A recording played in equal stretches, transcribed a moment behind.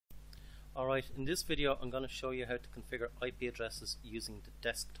Alright, in this video I'm going to show you how to configure IP addresses using the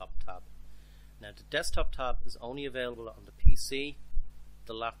desktop tab. Now the desktop tab is only available on the PC,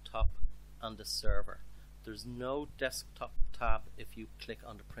 the laptop and the server. There's no desktop tab if you click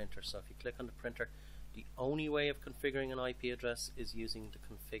on the printer. So if you click on the printer, the only way of configuring an IP address is using the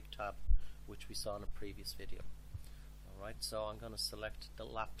config tab, which we saw in a previous video. Alright, so I'm going to select the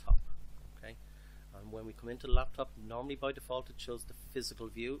laptop. Okay. And when we come into the laptop, normally by default it shows the physical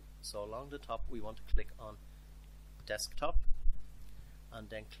view. So along the top we want to click on desktop and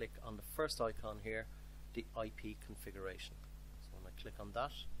then click on the first icon here, the IP configuration. So when I click on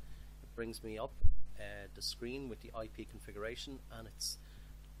that, it brings me up the screen with the IP configuration, and it's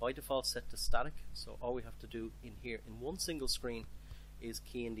by default set to static. So all we have to do in here in one single screen is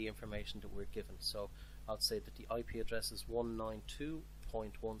key in the information that we're given. So I'll say that the IP address is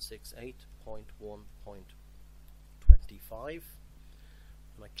 192.168.1.25.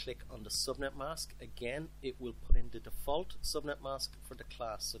 When I click on the subnet mask, again it will put in the default subnet mask for the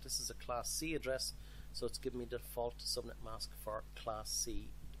class. So this is a class C address, so it's giving me the default subnet mask for class C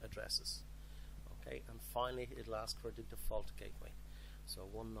addresses. Okay, and finally it'll ask for the default gateway. So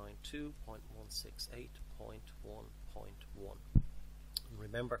 192.168.1.1. And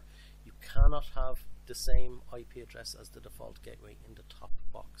remember, you cannot have the same IP address as the default gateway in the top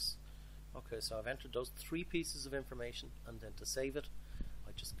box. Okay, so I've entered those three pieces of information, and then to save it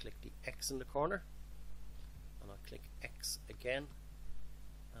I just click the X in the corner and I click X again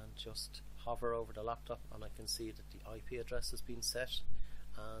and just hover over the laptop, and I can see that the IP address has been set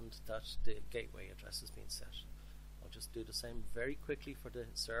and that the gateway address has been set. I'll just do the same very quickly for the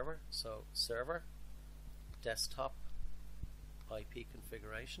server. So server, desktop, IP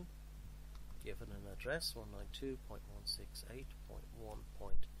configuration, given an address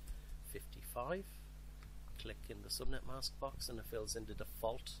 192.168.1.55. Click in the subnet mask box and it fills in the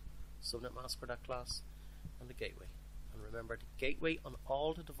default subnet mask for that class, and the gateway. And remember, the gateway on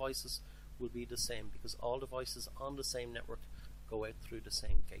all the devices will be the same because all devices on the same network go out through the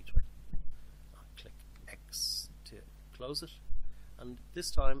same gateway. I'll click X to close it, and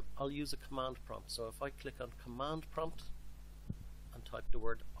this time I'll use a command prompt. So if I click on command prompt and type the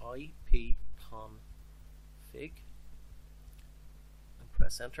word ipconfig and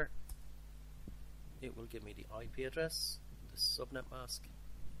press enter, it will give me the IP address, the subnet mask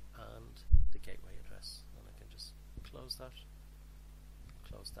and the gateway address, and I can just close that,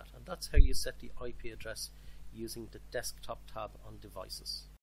 and that's how you set the IP address using the desktop tab on devices.